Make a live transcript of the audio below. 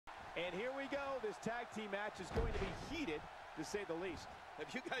And here we go. This tag team match is going to be heated, to say the least. Have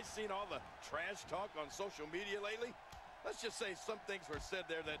you guys seen all the trash talk on social media lately? Let's just say some things were said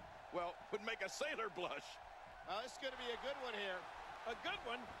there that, well, would make a sailor blush. This is going to be a good one here. A good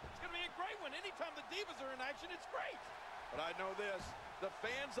one? It's going to be a great one. Anytime the Divas are in action, it's great. But I know this. The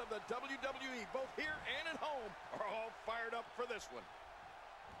fans of the WWE, both here and at home, are all fired up for this one.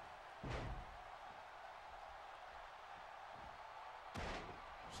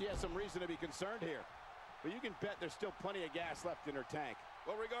 She has some reason to be concerned here. But you can bet there's still plenty of gas left in her tank.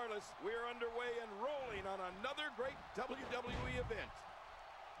 Well, regardless, we're underway and rolling on another great WWE event.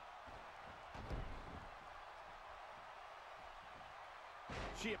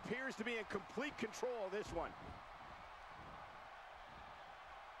 She appears to be in complete control of this one.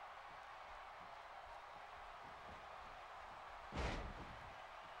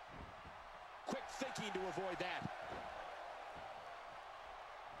 Quick thinking to avoid that.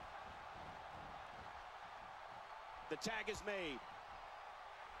 The tag is made.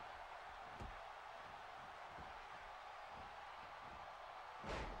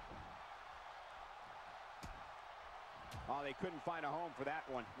 Oh, they couldn't find a home for that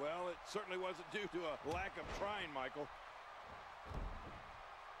one. Well, it certainly wasn't due to a lack of trying, Michael.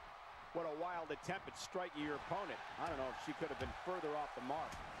 What a wild attempt at striking your opponent. I don't know if she could have been further off the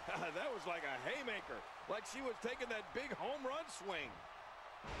mark. That was like a haymaker, like she was taking that big home run swing.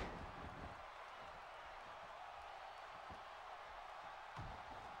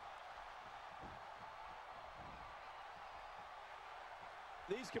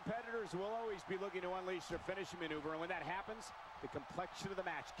 These competitors will always be looking to unleash their finishing maneuver, and when that happens, the complexion of the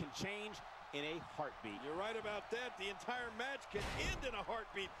match can change in a heartbeat. You're right about that. The entire match can end in a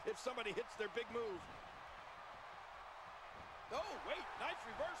heartbeat if somebody hits their big move. Oh, wait, nice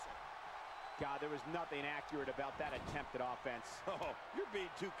reversal. God, there was nothing accurate about that attempt at offense. Oh, you're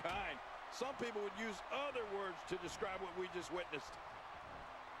being too kind. Some people would use other words to describe what we just witnessed.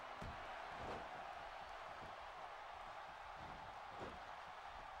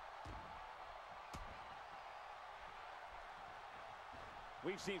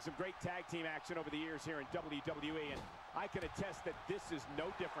 We've seen some great tag team action over the years here in WWE, and I can attest that this is no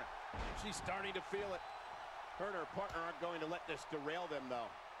different. She's starting to feel it. Her and her partner aren't going to let this derail them, though.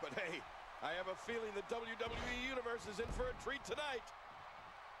 But hey, I have a feeling the WWE Universe is in for a treat tonight.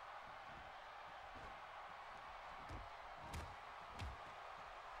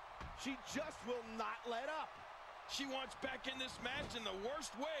 She just will not let up. She wants back in this match in the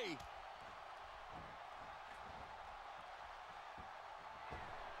worst way.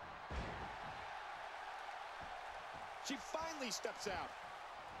 She finally steps out.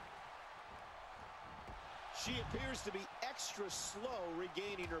 She appears to be extra slow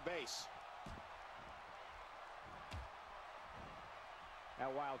regaining her base.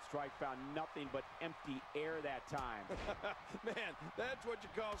 That wild strike found nothing but empty air that time. Man, that's what you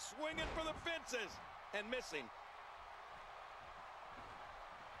call swinging for the fences and missing.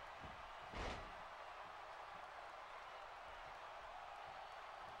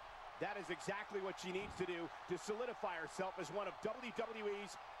 That is exactly what she needs to do to solidify herself as one of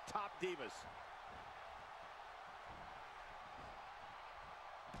WWE's top divas.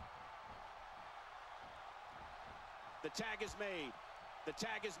 The tag is made. The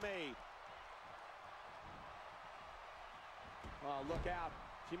tag is made. Oh, look out.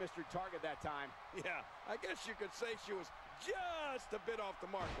 She missed her target that time. Yeah, I guess you could say she was just a bit off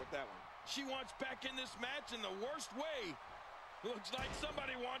the mark with that one. She wants back in this match in the worst way. Looks like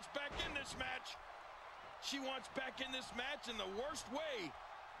somebody wants back in this match. She wants back in this match in the worst way.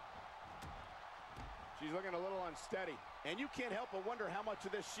 She's looking a little unsteady, and you can't help but wonder how much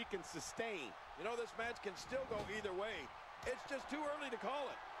of this she can sustain. You know, this match can still go either way. It's just too early to call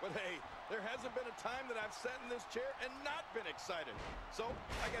it. But hey, there hasn't been a time that I've sat in this chair and not been excited. So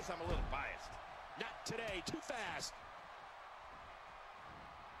I guess I'm a little biased. Not today, too fast.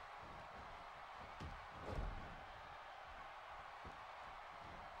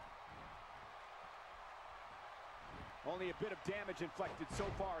 Only a bit of damage inflicted so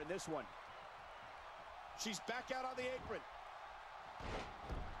far in this one. She's back out on the apron.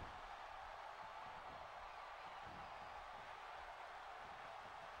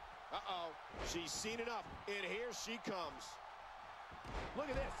 Uh-oh. She's seen enough, and here she comes. Look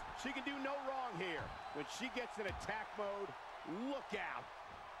at this. She can do no wrong here. When she gets in attack mode, look out.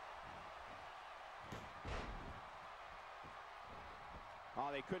 Oh,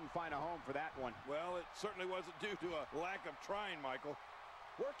 they couldn't find a home for that one. Well, it certainly wasn't due to a lack of trying, Michael.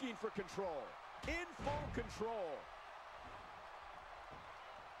 Working for control. In full control.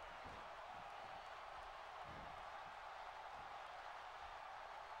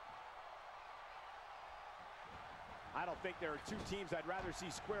 I don't think there are two teams I'd rather see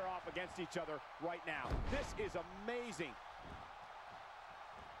square off against each other right now. This is amazing.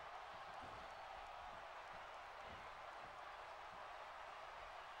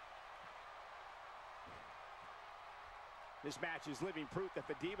 This match is living proof that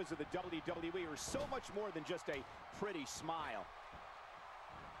the divas of the WWE are so much more than just a pretty smile.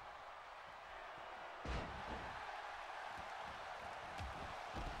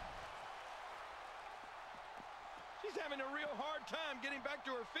 She's having a real hard time getting back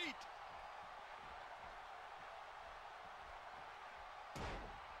to her feet.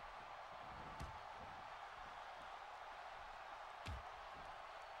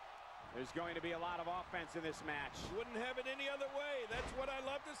 There's going to be a lot of offense in this match. Wouldn't have it any other way. That's what I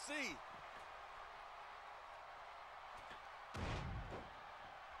love to see.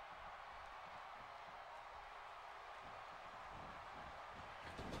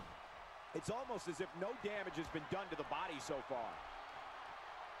 It's almost as if no damage has been done to the body so far.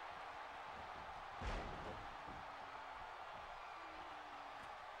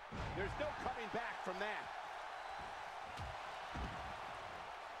 There's no coming back from that.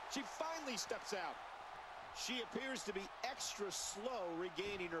 She finally steps out. She appears to be extra slow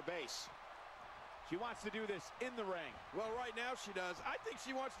regaining her base. She wants to do this in the ring. Well, right now she does. I think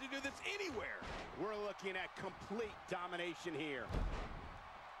she wants to do this anywhere. We're looking at complete domination here.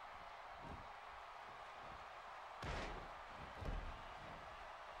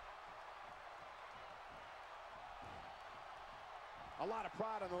 A lot of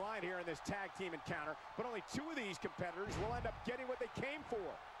pride on the line here in this tag team encounter, but only two of these competitors will end up getting what they came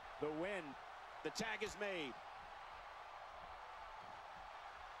for. The win. The tag is made.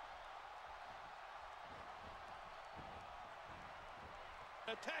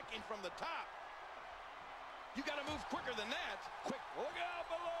 Attacking from the top. You got to move quicker than that. Quick. Look out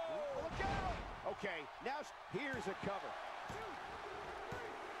below. Look out. Okay, now here's a cover.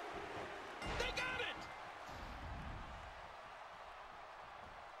 They got it.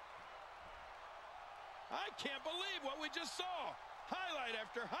 I can't believe what we just saw. Highlight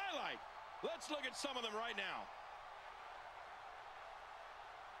after highlight. Let's look at some of them right now.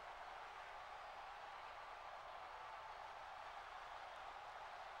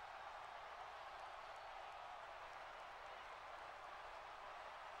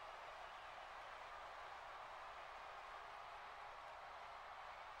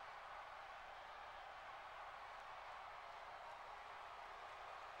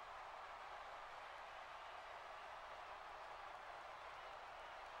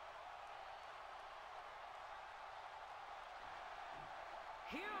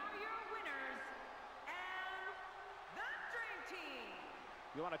 Here are your winners, and the Dream Team.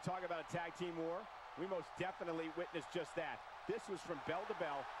 You want to talk about a tag team war? We most definitely witnessed just that. This was from bell to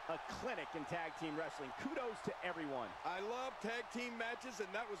bell, a clinic in tag team wrestling. Kudos to everyone. I love tag team matches, and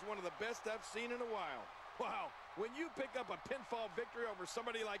that was one of the best I've seen in a while. Wow, when you pick up a pinfall victory over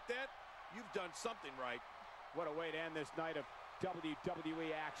somebody like that, you've done something right. What a way to end this night of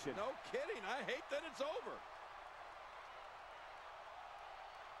WWE action. No kidding, I hate that it's over.